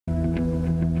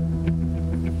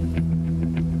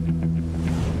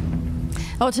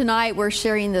Well, tonight we're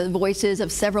sharing the voices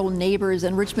of several neighbors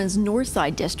in Richmond's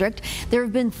Northside district. There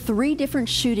have been 3 different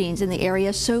shootings in the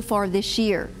area so far this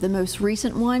year. The most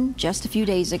recent one just a few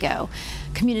days ago.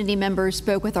 Community members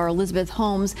spoke with our Elizabeth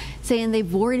Holmes, saying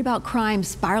they've worried about crime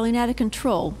spiraling out of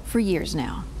control for years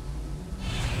now.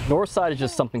 Northside is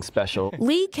just something special.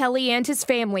 Lee Kelly and his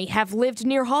family have lived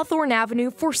near Hawthorne Avenue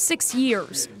for 6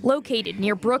 years. Located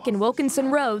near Brook and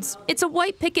Wilkinson Roads, it's a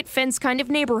white picket fence kind of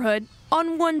neighborhood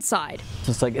on one side.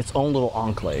 It's like its own little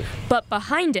enclave. But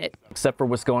behind it, except for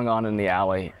what's going on in the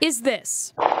alley, is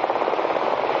this.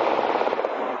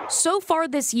 So far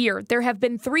this year, there have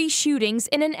been 3 shootings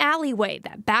in an alleyway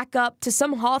that back up to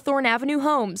some Hawthorne Avenue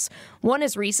homes. One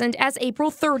as recent as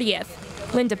April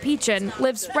 30th. Linda Peachin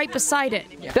lives right beside it.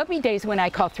 There'll be days when I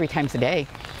call 3 times a day.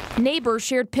 Neighbors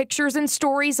shared pictures and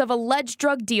stories of alleged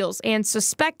drug deals and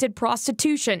suspected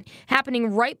prostitution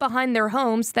happening right behind their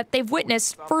homes that they've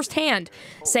witnessed firsthand,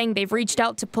 saying they've reached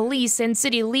out to police and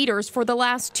city leaders for the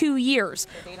last 2 years,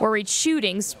 worried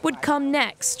shootings would come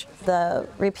next. The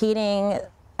repeating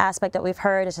aspect that we've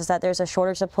heard is just that there's a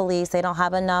shortage of police. They don't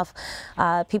have enough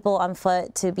people on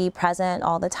foot to be present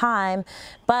all the time.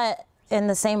 But in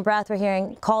the same breath, we're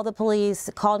hearing, call the police,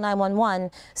 call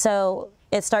 911. So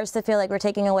it starts to feel like we're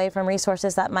taking away from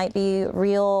resources that might be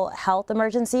real health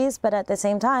emergencies, but at the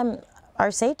same time,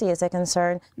 our safety is a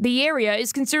concern. The area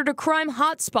is considered a crime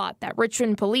hotspot that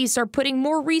Richmond police are putting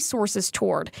more resources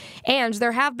toward. And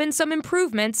there have been some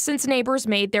improvements since neighbors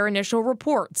made their initial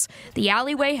reports. The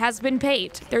alleyway has been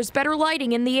paved, there's better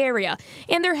lighting in the area,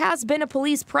 and there has been a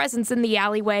police presence in the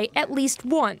alleyway at least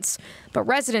once. But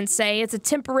residents say it's a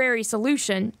temporary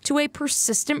solution to a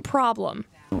persistent problem.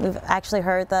 We've actually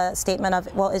heard the statement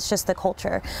of, well, it's just the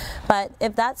culture. But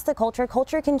if that's the culture,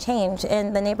 culture can change.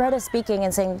 And the neighborhood is speaking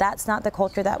and saying that's not the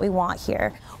culture that we want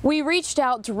here. We reached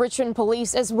out to Richmond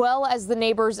police as well as the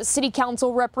neighbor's city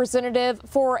council representative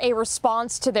for a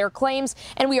response to their claims,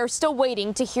 and we are still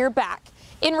waiting to hear back.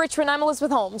 In Richmond, I'm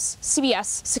Elizabeth Holmes,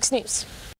 CBS 6 News.